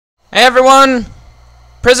Hey everyone!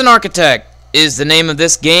 Prison Architect is the name of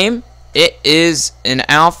this game. It is an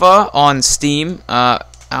alpha on Steam,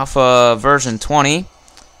 alpha version 20.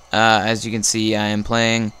 As you can see, I am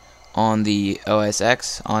playing on the OS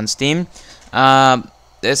X on Steam.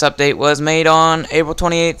 This update was made on April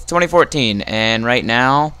 28th, 2014, and right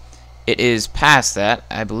now it is past that.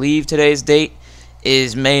 I believe today's date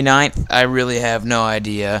is May 9th. I really have no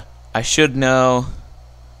idea. I should know,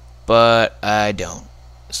 but I don't.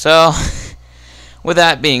 So, with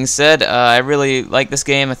that being said, I really like this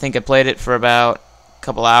game. I think I played it for about a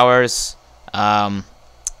couple hours,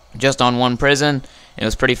 just on one prison. It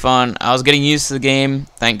was pretty fun. I was getting used to the game.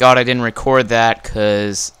 Thank God I didn't record that,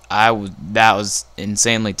 because that was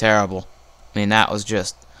insanely terrible. I mean, that was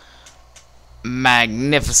just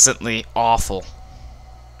magnificently awful.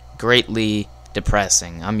 Greatly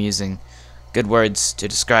depressing. I'm using good words to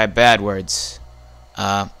describe bad words.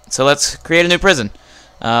 So let's create a new prison.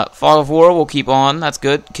 Fog of War will keep on. That's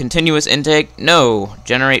good. Continuous intake? No.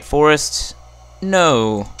 Generate forests?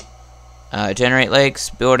 No. Generate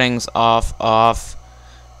lakes, buildings, off.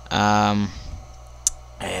 And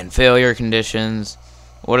failure conditions.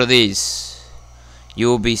 What are these? You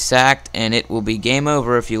will be sacked, and it will be game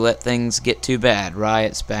over if you let things get too bad.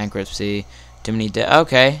 Riots, bankruptcy, too many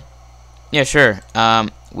okay. Yeah, sure.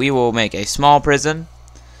 We will make a small prison,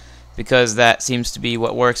 because that seems to be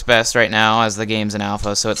what works best right now as the game's in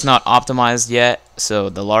alpha. So it's not optimized yet, so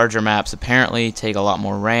the larger maps apparently take a lot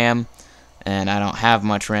more RAM, and I don't have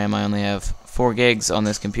much RAM. I only have 4 gigs on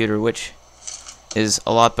this computer, which is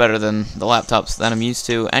a lot better than the laptops that I'm used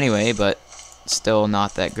to anyway, but still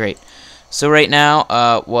not that great. So right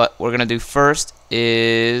now, what we're going to do first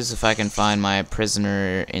is, if I can find my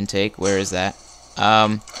prisoner intake, where is that?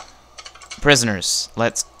 Prisoners.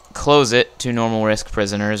 Let's close it to normal risk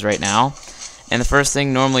prisoners right now. And the first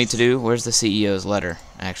thing normally to do, where's the CEO's letter,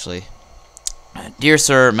 actually? Dear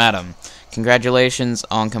Sir, Madam, congratulations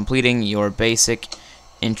on completing your basic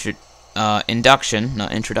induction,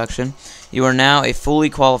 not introduction. You are now a fully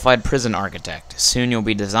qualified prison architect. Soon you'll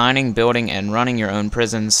be designing, building, and running your own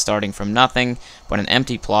prisons, starting from nothing but an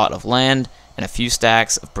empty plot of land and a few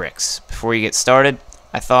stacks of bricks. Before you get started,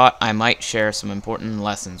 I thought I might share some important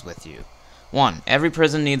lessons with you. 1. Every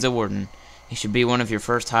prison needs a warden. He should be one of your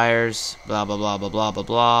first hires. Blah, blah, blah, blah, blah, blah,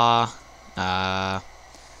 blah.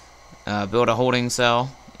 Build a holding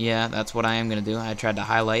cell. Yeah, that's what I am going to do. I tried to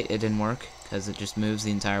highlight. It didn't work, because it just moves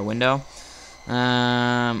the entire window.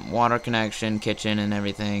 Water connection, kitchen, and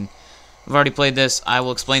everything. I've already played this. I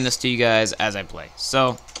will explain this to you guys as I play.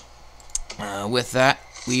 So, with that,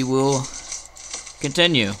 we will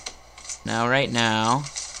continue. Now, right now,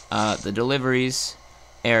 the deliveries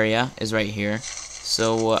area is right here.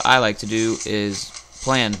 So what I like to do is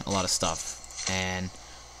plan a lot of stuff, and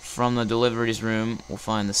from the deliveries room we'll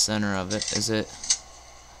find the center of it. Is it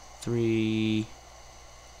 3?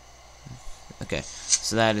 Okay,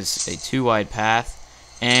 so that is a 2 wide path,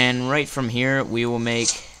 and right from here we will make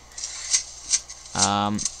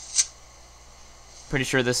pretty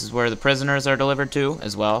sure this is where the prisoners are delivered to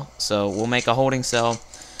as well. So we'll make a holding cell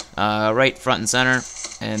right front and center,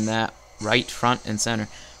 and that right front and center.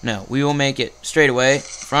 No, we will make it straight away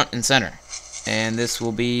front and center, and this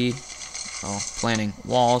will be planning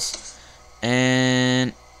walls,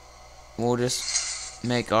 and we'll just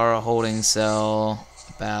make our holding cell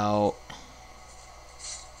about,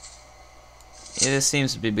 yeah, this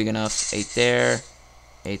seems to be big enough. 8 there,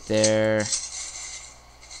 8 there,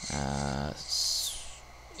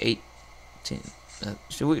 18.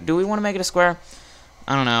 Do we want to make it a square?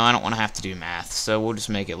 I don't know. I don't want to have to do math, so we'll just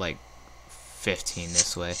make it like 15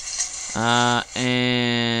 this way.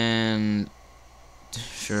 And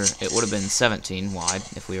sure, it would have been 17 wide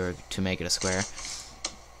if we were to make it a square.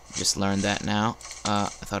 Just learned that now. I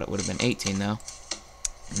thought it would have been 18 though.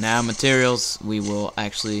 Now materials, we will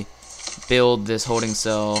actually build this holding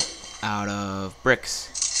cell out of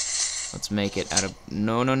bricks. Let's make it out of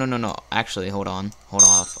no. Actually, hold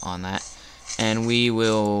off on that. And we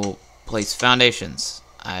will place foundations.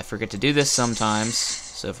 I forget to do this sometimes,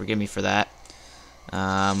 so forgive me for that.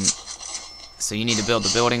 So you need to build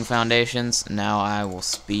the building foundations. Now I will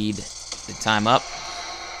speed the time up,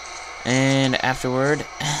 and afterward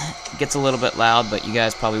it gets a little bit loud, but you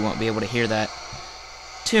guys probably won't be able to hear that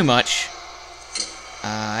too much.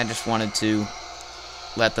 I just wanted to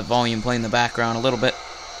let the volume play in the background a little bit.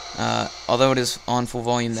 Although it is on full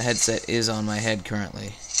volume, the headset is on my head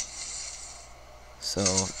currently, so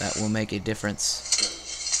that will make a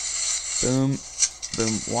difference. Boom.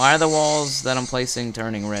 Boom. Why are the walls that I'm placing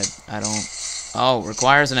turning red? I don't... Oh,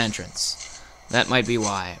 requires an entrance. That might be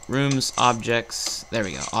why. Rooms, objects... There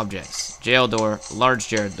we go. Objects. jail door, large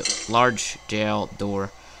jail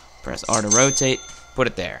door. Press R to rotate, put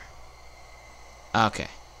it there. Okay.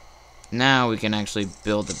 Now we can actually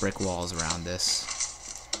build the brick walls around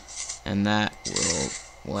this. And that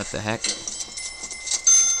will, what the heck?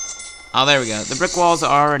 Oh, there we go. The brick walls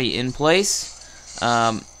are already in place.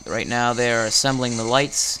 Right now they are assembling the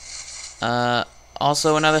lights.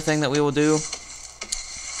 Also, another thing that we will do,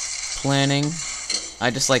 planning.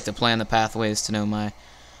 I just like to plan the pathways to know my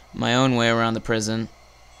own way around the prison.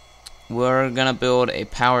 We're gonna build a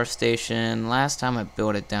power station. Last time I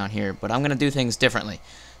built it down here, but I'm gonna do things differently.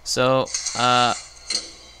 So,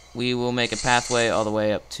 we will make a pathway all the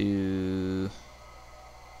way up to...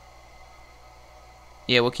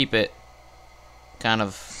 Yeah, we'll keep it kind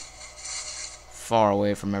of far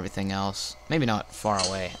away from everything else. Maybe not far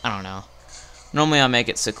away, I don't know. Normally I make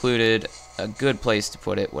it secluded. A good place to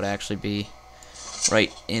put it would actually be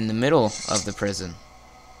right in the middle of the prison.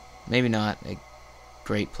 Maybe not a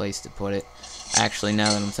great place to put it, actually, now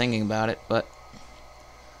that I'm thinking about it, but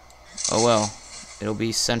oh well. It'll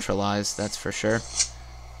be centralized, that's for sure.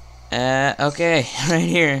 Okay, right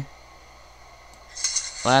here.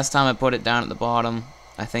 Last time I put it down at the bottom.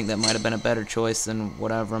 I think that might have been a better choice than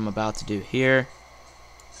whatever I'm about to do here.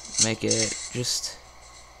 Make it just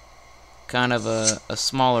kind of a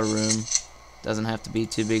smaller room. Doesn't have to be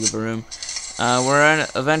too big of a room. We're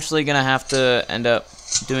eventually gonna have to end up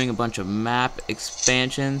doing a bunch of map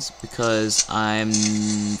expansions because I'm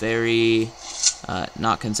very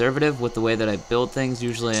not conservative with the way that I build things.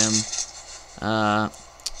 Usually I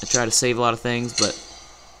try to save a lot of things, but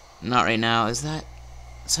not right now. Is that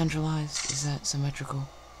centralized? Is that symmetrical?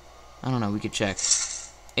 I don't know, we could check.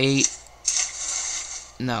 8.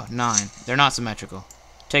 No, 9. They're not symmetrical.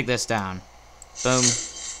 Take this down. Boom.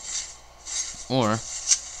 Or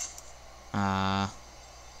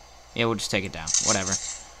yeah, we'll just take it down. Whatever.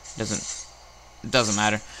 Doesn't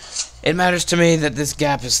matter. It matters to me that this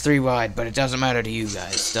gap is 3 wide, but it doesn't matter to you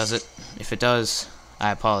guys, does it? If it does,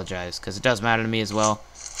 I apologize, because it does matter to me as well.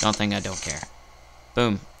 Don't think I don't care.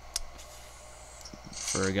 Boom.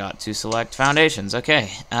 Forgot to select foundations. Okay.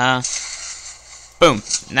 Boom.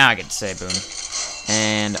 Now I get to say boom.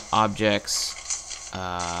 And objects.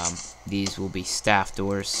 These will be staff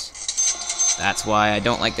doors. That's why I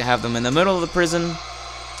don't like to have them in the middle of the prison.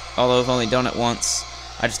 Although I've only done it once.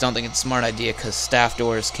 I just don't think it's a smart idea because staff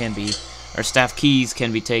doors can be, or staff keys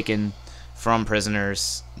can be taken from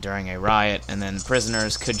prisoners during a riot, and then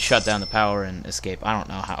prisoners could shut down the power and escape. I don't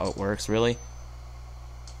know how it works, really.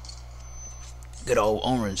 Good old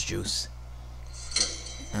orange juice.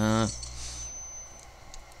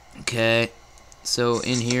 Okay, so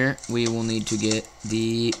in here we will need to get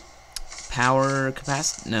the power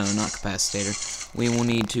no, not capacitator. We will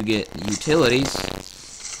need to get utilities.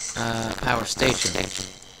 Power station.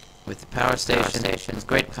 With the power station,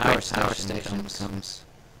 great power station comes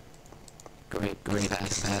great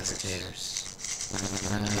capacitors.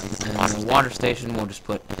 And the water station we'll just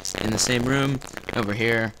put in the same room over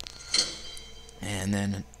here. And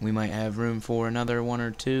then we might have room for another 1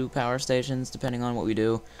 or 2 power stations, depending on what we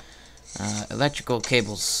do. Electrical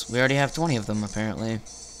cables. We already have 20 of them, apparently.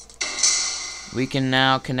 We can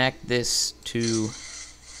now connect this to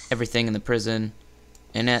everything in the prison.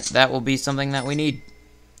 And that will be something that we need,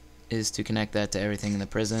 is to connect that to everything in the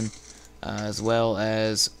prison. As well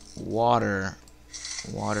as water.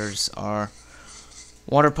 Water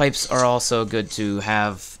pipes are also good to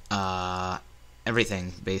have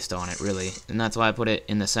everything based on it, really, and that's why I put it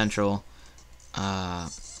in the central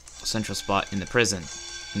spot in the prison.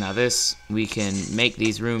 Now this, we can make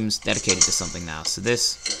these rooms dedicated to something now. So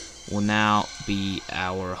this will now be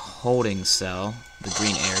our holding cell. The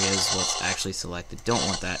green area is what's actually selected. Don't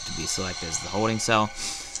want that to be selected as the holding cell.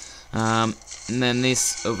 And then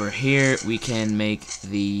this over here, we can make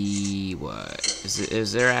the, what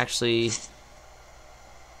is there actually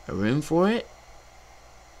a room for it?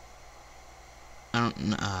 I don't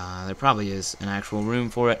know. There probably is an actual room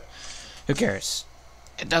for it. Who cares?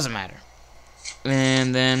 It doesn't matter.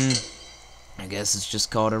 And then I guess it's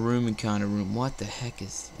just called a rooming kind of room. What the heck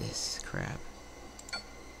is this crap?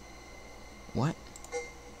 What?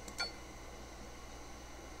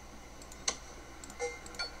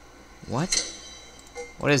 What?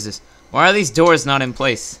 What is this? Why are these doors not in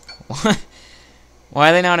place? What? Why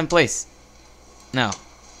are they not in place? No.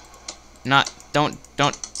 Don't.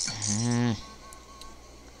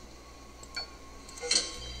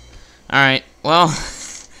 Alright, well,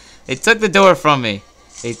 they took the door from me.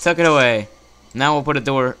 They took it away. Now we'll put a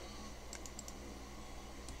door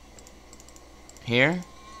here.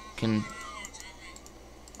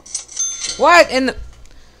 What in the...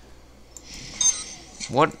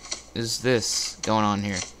 What is this going on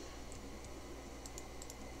here?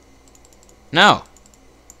 No.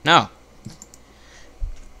 No.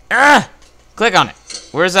 Ah! Click on it.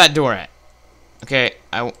 Where's that door at? Okay,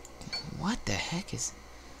 what the heck is...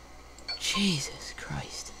 Jesus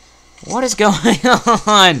Christ. What is going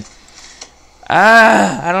on?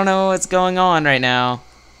 I don't know what's going on right now.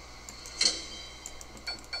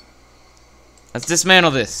 Let's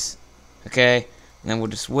dismantle this. Okay? And then we'll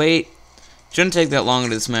just wait. Shouldn't take that long to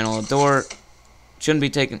dismantle a door. Shouldn't be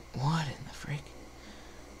taking... What in the freak?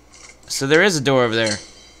 So there is a door over there.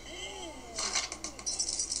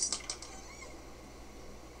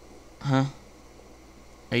 Huh?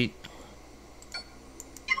 Are you...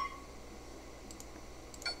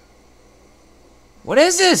 What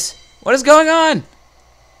is this? What is going on?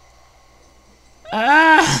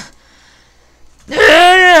 I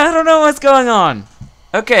don't know what's going on.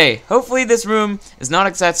 Okay, hopefully this room is not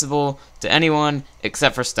accessible to anyone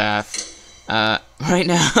except for staff. Right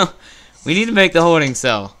now, we need to make the holding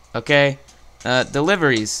cell, okay?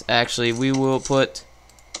 Deliveries, actually, we will put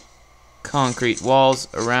concrete walls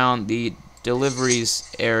around the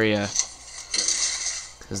deliveries area,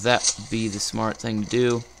 because that would be the smart thing to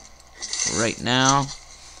do right now.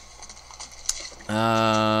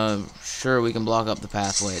 Sure, we can block up the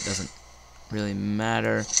pathway. It doesn't really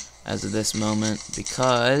matter as of this moment,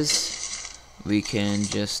 because we can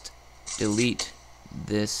just delete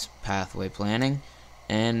this pathway planning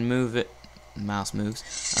and move it, mouse moves,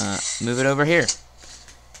 move it over here,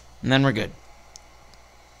 and then we're good.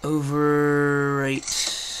 Overwrite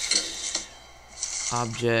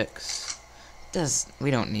objects.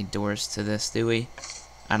 We don't need doors to this, do we?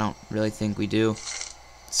 I don't really think we do.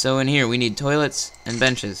 So in here we need toilets and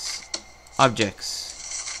benches.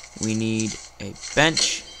 Objects. We need a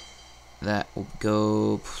bench that will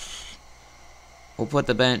go... We'll put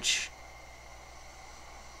the bench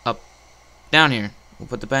up, down here. We'll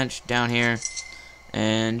put the bench down here,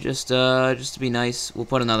 and just to be nice, we'll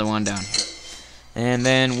put another one down here. And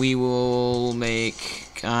then we will make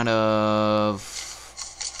kind of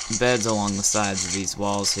beds along the sides of these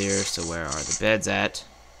walls here. So where are the beds at?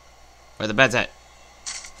 Where are the beds at?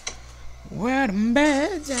 Where the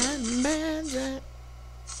beds at?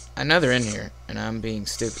 I know they're in here, and I'm being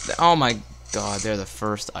stupid. Oh my god, they're the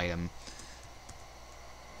first item.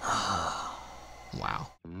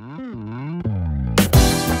 Wow.